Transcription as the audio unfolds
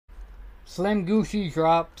Slim Gucci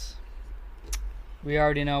dropped. We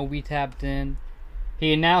already know we tapped in.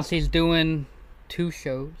 He announced he's doing 2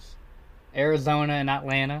 shows. Arizona and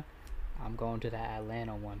Atlanta. I'm going to that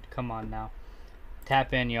Atlanta one. Come on now.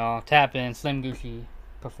 Tap in, y'all. Tap in. Slim Gucci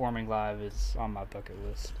performing live is on my bucket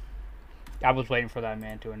list. I was waiting for that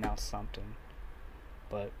man to announce something.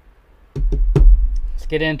 But let's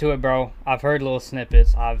get into it, bro. I've heard little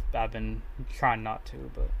snippets. I've been trying not to,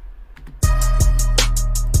 but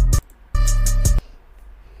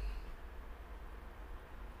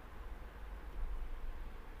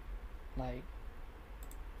like,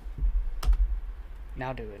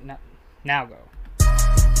 now do it. Now go.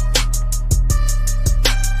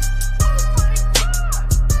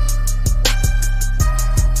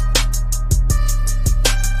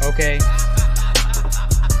 Okay.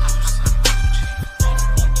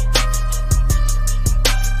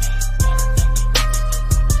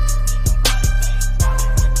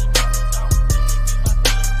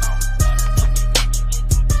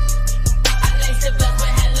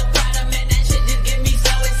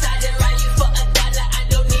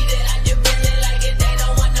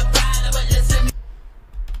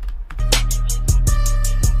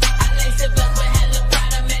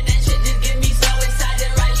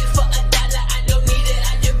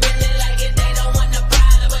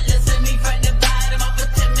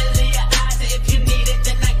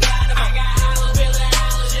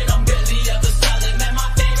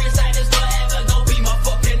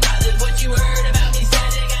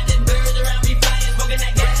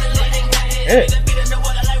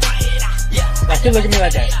 Why still look at me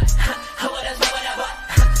like that?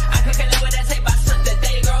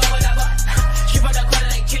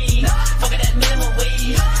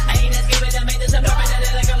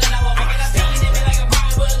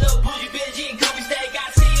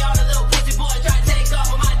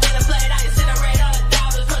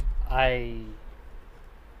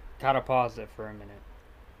 I gotta pause it for a minute.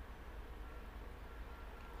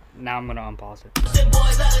 Now I'm gonna unpause it.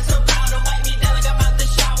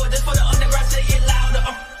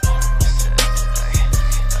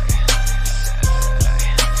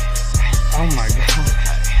 Oh my god.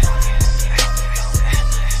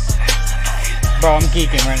 Bro, I'm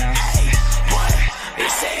geeking right now. They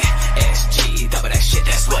say SG, double that shit,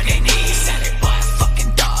 that's what they need. Sounded boy,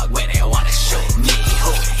 fucking dog, where they wanna show me.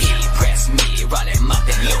 Who he press me, run him up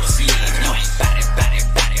and loose leave. No, bout it,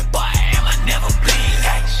 boy, I'ma never bleed.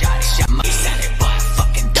 Shot my sounded boy,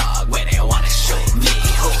 fucking dog, where they wanna show me.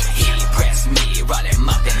 Who he press me, run him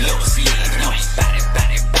up and loose leave. No, bout it,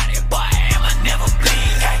 boy, I'ma never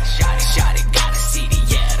bleed. Shot it, got a CD,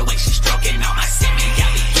 yeah, the way she stroking on my semi.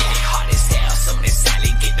 Got me getting hard as hell, soon as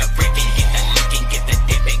Sally get the ripping, get the licking, get the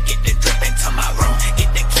dipping, get the dripping to my room,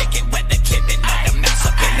 get the clicking, with the clipping, I am not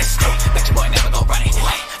up in the screw. Bet your boy never go running,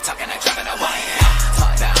 talking and dropping away.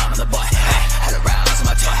 Talk down on the boy, hella rounds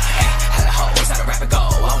on my toy, hella hoes, how to rap and go,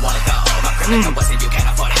 I wanna go. My criminal was if you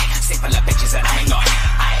can't afford it, simple of bitches and I ain't going.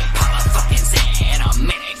 I ain't pop a fucking Zen in a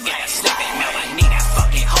minute, get a slipping, now I need that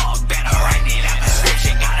fucking hog, better write it out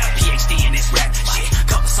description, got a PhD in this rap shit,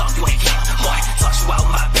 couple songs you ain't kill, boy, touch you out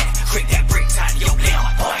my bed, creep that brick tight to your limb,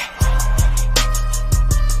 boy.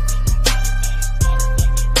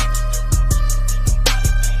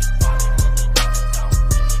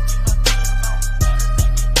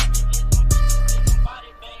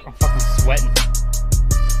 I'm fucking sweating.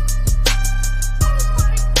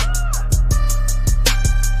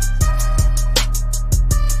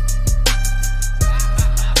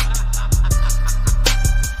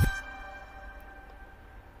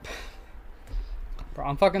 Bro,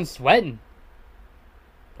 I'm fucking sweating.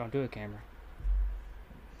 Don't do it, camera.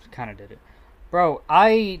 Kinda did it. Bro,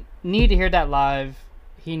 I need to hear that live.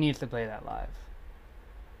 He needs to play that live.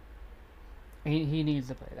 He needs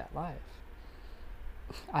to play that live.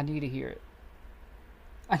 I need to hear it.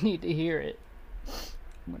 I need to hear it.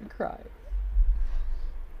 I'm gonna cry.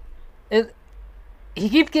 He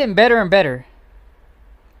keeps getting better and better.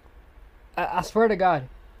 I swear to God.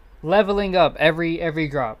 Leveling up every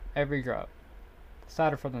drop. Every drop.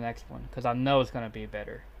 Excited for the next one, because I know it's gonna be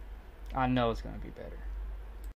better. I know it's gonna be better.